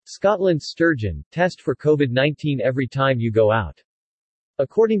Scotland's Sturgeon, test for COVID-19 every time you go out.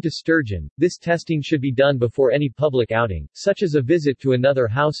 According to Sturgeon, this testing should be done before any public outing, such as a visit to another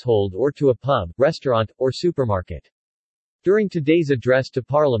household or to a pub, restaurant, or supermarket. During today's address to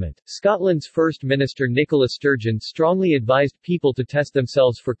Parliament, Scotland's First Minister Nicola Sturgeon strongly advised people to test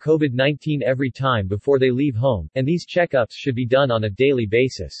themselves for COVID-19 every time before they leave home, and these checkups should be done on a daily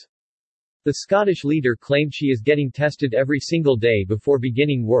basis. The Scottish leader claimed she is getting tested every single day before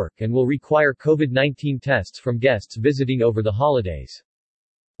beginning work and will require COVID-19 tests from guests visiting over the holidays.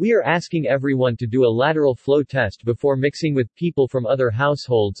 We are asking everyone to do a lateral flow test before mixing with people from other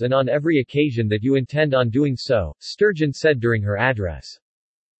households and on every occasion that you intend on doing so, Sturgeon said during her address.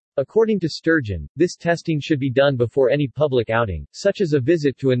 According to Sturgeon, this testing should be done before any public outing, such as a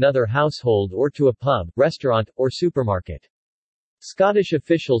visit to another household or to a pub, restaurant, or supermarket. Scottish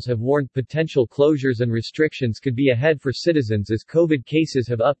officials have warned potential closures and restrictions could be ahead for citizens as COVID cases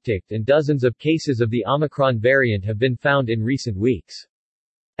have upticked and dozens of cases of the Omicron variant have been found in recent weeks.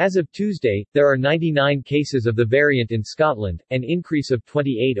 As of Tuesday, there are 99 cases of the variant in Scotland, an increase of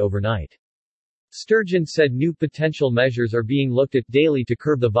 28 overnight. Sturgeon said new potential measures are being looked at daily to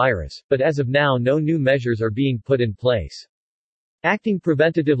curb the virus, but as of now no new measures are being put in place. Acting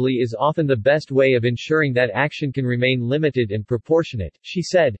preventatively is often the best way of ensuring that action can remain limited and proportionate, she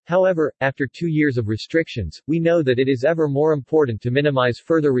said. However, after 2 years of restrictions, we know that it is ever more important to minimize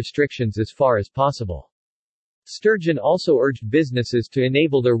further restrictions as far as possible. Sturgeon also urged businesses to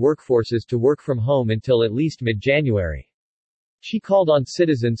enable their workforces to work from home until at least mid-January. She called on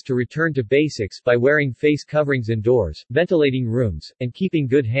citizens to return to basics by wearing face coverings indoors, ventilating rooms, and keeping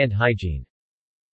good hand hygiene.